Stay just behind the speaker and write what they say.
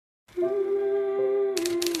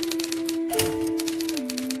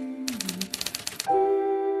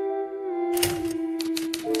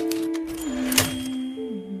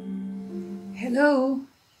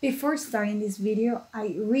before starting this video,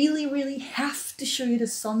 I really have to show you the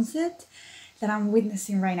sunset that I'm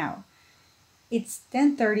witnessing right now. It's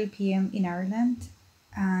 10:30 p.m. in Ireland,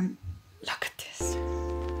 and look at this.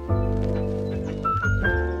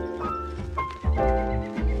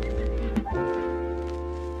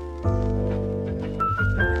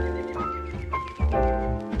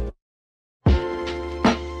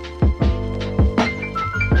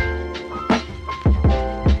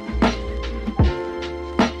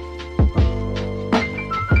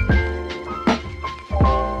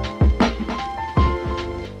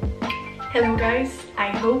 Hello guys, I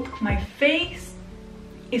hope my face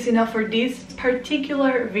is enough for this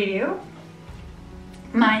particular video.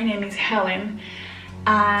 My name is Helen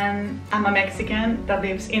and I'm a Mexican that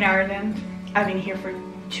lives in Ireland. I've been here for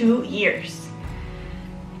 2 years.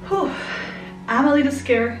 Whew. I'm a little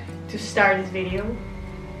scared to start this video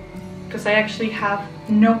because I actually have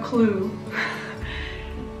no clue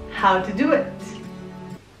how to do it.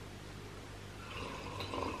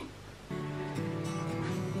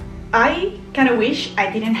 I kind of wish I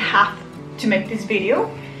didn't have to make this video.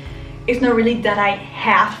 It's not really that I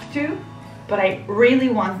have to, but I really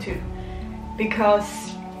want to,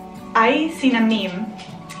 because I seen a meme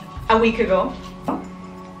a week ago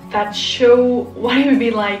that show what it would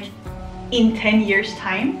be like in 10 years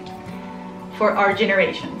time for our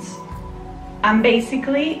generations. And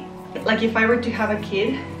basically, like if I were to have a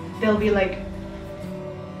kid, they'll be like,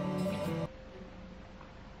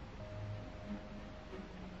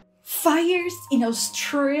 fires in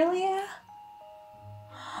Australia?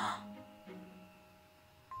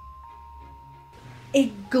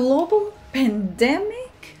 A global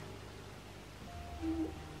pandemic?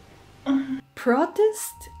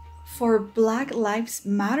 Protest for Black Lives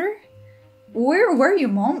Matter? Where were you,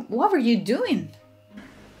 Mom? What were you doing?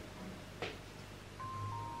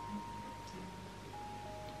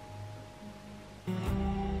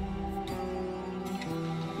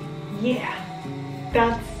 yeah,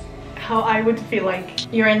 that's how I would feel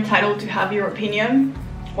like. You're entitled to have your opinion,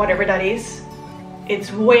 whatever that is.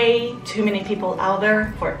 It's way too many people out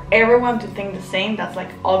there for everyone to think the same. That's like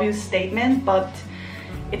obvious statement, but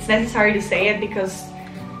it's necessary to say it because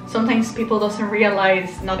sometimes people doesn't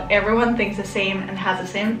realize not everyone thinks the same and has the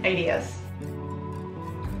same ideas.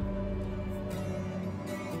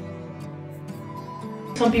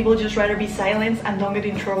 Some people just rather be silent and don't get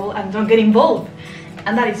in trouble and don't get involved,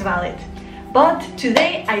 and that is valid. But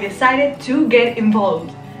today I decided to get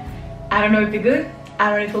involved. I don't know if it's good,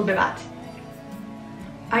 I don't know if it'll be bad.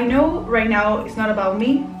 I know right now it's not about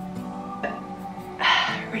me, but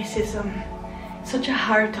racism, such a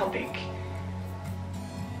hard topic.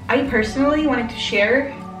 I personally wanted to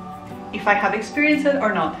share if I have experienced it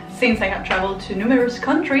or not. Since I have traveled to numerous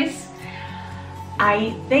countries,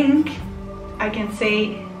 I think I can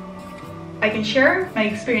say I can share my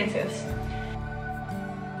experiences.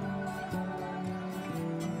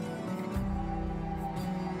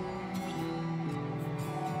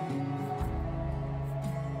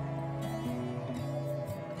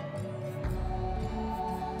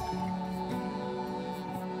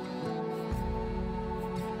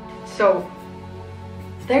 So,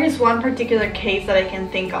 there is one particular case that I can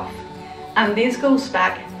think of, and this goes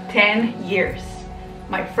back 10 years.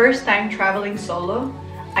 My first time traveling solo,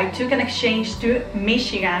 I took an exchange to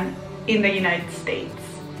Michigan in the United States.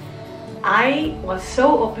 I was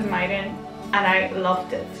so open-minded and I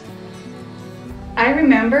loved it. I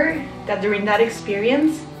remember that during that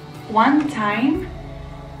experience, one time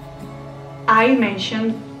I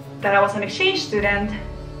mentioned that I was an exchange student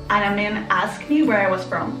and a man asked me where I was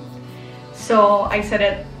from. So I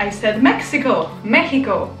said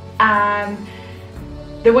Mexico, and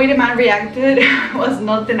the way the man reacted was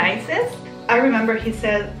not the nicest. I remember he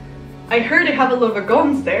said, I heard they have a lot of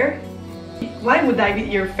guns there. Why would that be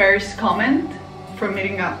your first comment from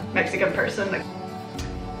meeting a Mexican person? Like,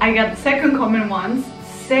 I got the second comment once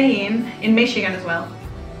saying, in Michigan as well.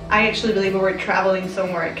 I actually believe we were traveling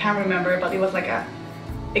somewhere, I can't remember, but it was like a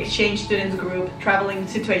exchange students group traveling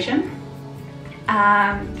situation.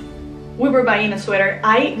 And we were buying a sweater.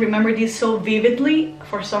 I remember this so vividly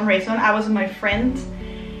for some reason. I was with my friend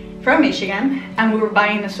from Michigan and we were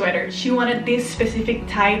buying a sweater. She wanted this specific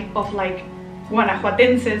type of like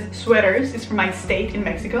Guanajuatenses sweaters. It's from my state in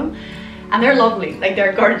Mexico. And they're lovely, like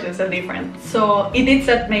they're gorgeous and different. So it did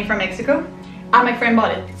say made from Mexico and my friend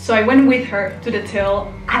bought it. So I went with her to the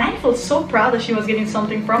till and I felt so proud that she was getting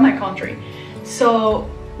something from my country. So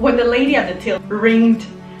when the lady at the till ringed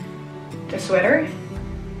the sweater,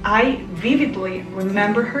 I vividly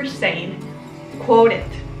remember her saying, quoted,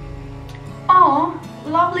 "Oh,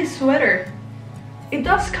 lovely sweater. It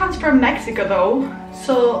does come from Mexico though."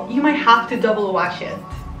 so you might have to double watch it.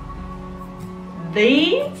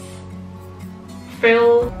 These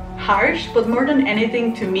felt harsh, but more than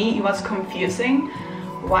anything to me it was confusing.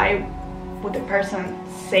 Why would the person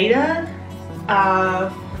say that?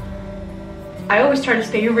 I always try to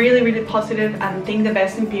stay really positive and think the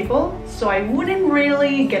best in people, so I wouldn't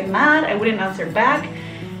really get mad, I wouldn't answer back.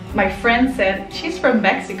 My friend said she's from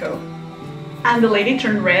Mexico, and the lady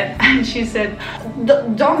turned red and she said,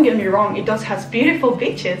 don't get me wrong, it does has beautiful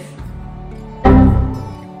beaches.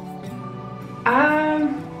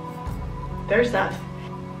 There's that.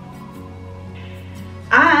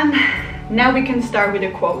 And now we can start with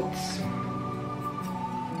the quotes.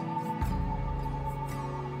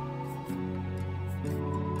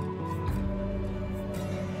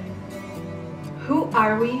 Who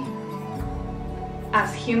are we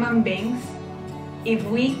as human beings if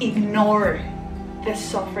we ignore the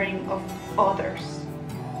suffering of others?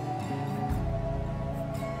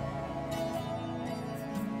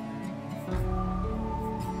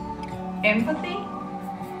 Empathy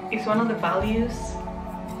is one of the values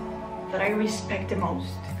that I respect the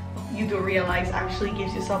most. You do realize actually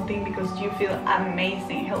gives you something because you feel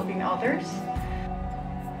amazing helping others.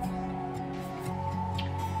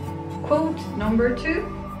 Quote number 2.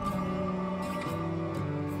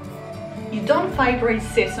 You don't fight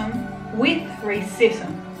racism with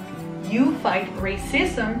racism. You fight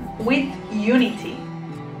racism with unity.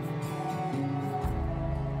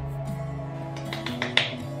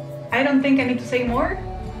 I don't think I need to say more.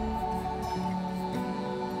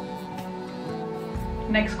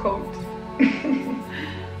 Next quote.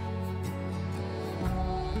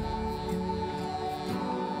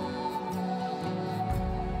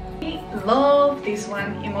 I love this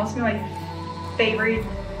one. It must be my favorite.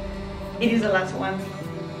 It is the last one.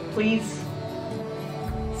 Please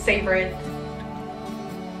savor it.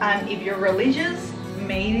 And if you're religious,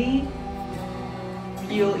 maybe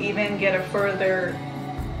you'll even get a further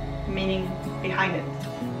meaning behind it.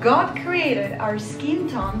 God created our skin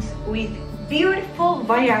tones with beautiful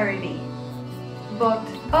variety, but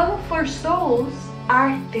all of our souls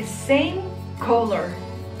are the same color.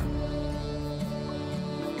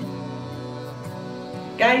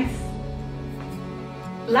 Guys,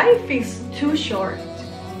 life is too short.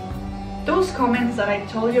 Those comments that I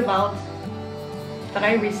told you about that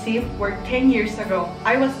I received were 10 years ago.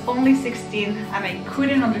 I was only 16 and I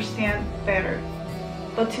couldn't understand better.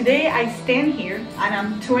 But today I stand here and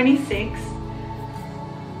I'm 26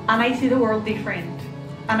 and I see the world different.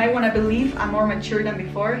 And I want to believe I'm more mature than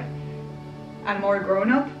before and more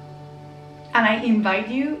grown up. And I invite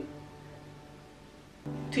you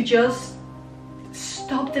to just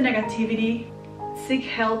stop the negativity, seek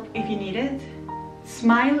help if you need it.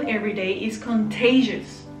 Smile every day is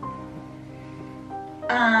contagious.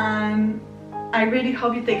 And I really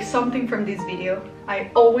hope you take something from this video.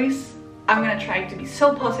 I'm gonna try to be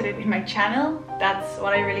so positive in my channel. That's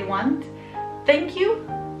what I really want. Thank you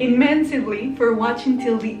immensely for watching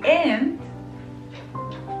till the end.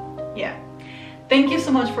 Yeah, thank you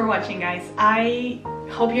so much for watching, guys. I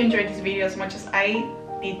hope you enjoyed this video as much as I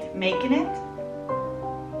did making it.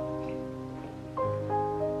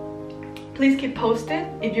 Please keep posted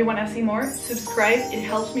if you want to see more. Subscribe, it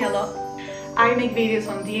helps me a lot. I make videos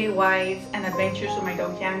on DIYs and adventures with my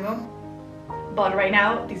dog Django. But right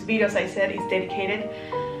now, this video, as I said, is dedicated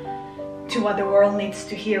to what the world needs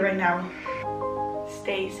to hear right now.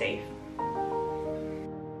 Stay safe.